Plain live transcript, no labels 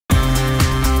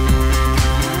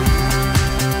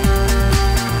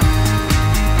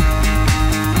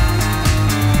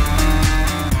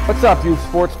What's up, youth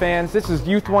sports fans? This is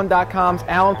Youth1.com's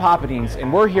Alan Papadines,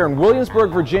 and we're here in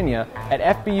Williamsburg, Virginia at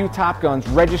FBU Top Gun's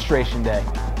Registration Day.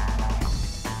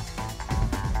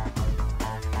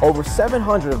 Over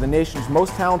 700 of the nation's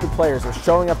most talented players are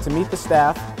showing up to meet the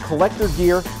staff, collect their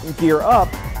gear, and gear up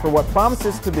for what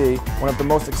promises to be one of the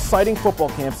most exciting football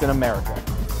camps in America.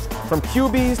 From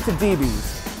QBs to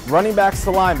DBs, running backs to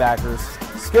linebackers,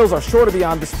 skills are sure to be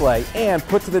on display and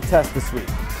put to the test this week.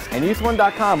 And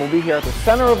Youth1.com will be here at the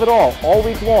center of it all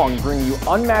week long, bringing you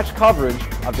unmatched coverage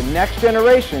of the next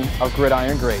generation of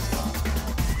gridiron greats.